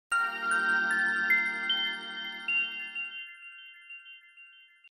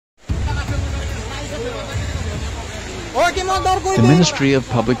The Ministry of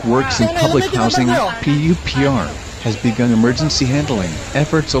Public Works and Public Housing, PUPR, has begun emergency handling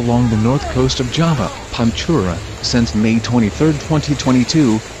efforts along the north coast of Java, Pantura, since May 23,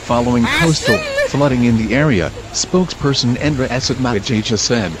 2022, following coastal flooding in the area. Spokesperson Endra Esatmajaja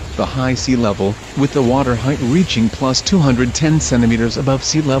said, the high sea level, with the water height reaching plus 210 centimeters above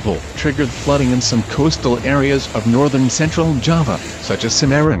sea level, triggered flooding in some coastal areas of northern central Java, such as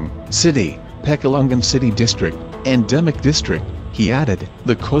Semarang City, Pekalongan City District, and Demak District. He added,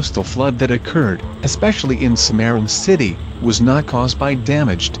 the coastal flood that occurred, especially in Semarang City, was not caused by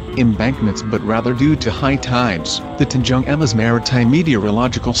damaged embankments but rather due to high tides. The Tanjung Emas Maritime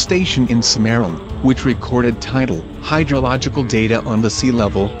Meteorological Station in Semarang, which recorded tidal, hydrological data on the sea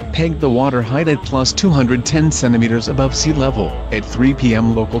level, pegged the water height at plus 210 centimeters above sea level, at 3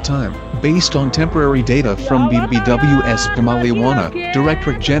 p.m. local time. Based on temporary data from BBWS Pemaliwana,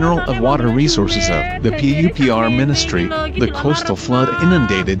 Directorate General of Water Resources of the PUPR Ministry, the coastal flood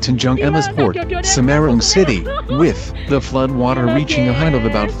inundated Tanjung Emas Port, Semarang City, with the flood water reaching a height of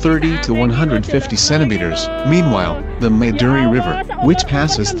about 30 to 150 centimeters. Meanwhile, the Maritime River, which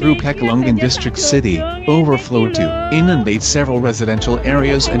passes through Pekalongan District City, overflowed to inundate several residential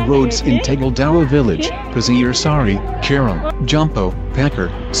areas and roads in Tidal village, Pasir Sari, Karang, Jumpo, Pakar,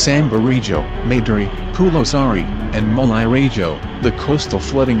 Sambarijo, Maitri, Pulosari, and Mulai Rejo. The coastal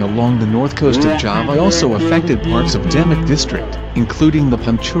flooding along the north coast of Java also affected parts of Demak district, including the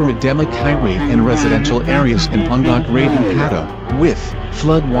Pantura-Demak highway and residential areas in Ponggok Rading Pata, with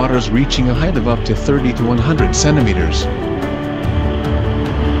flood waters reaching a height of up to 30 to 100 centimeters.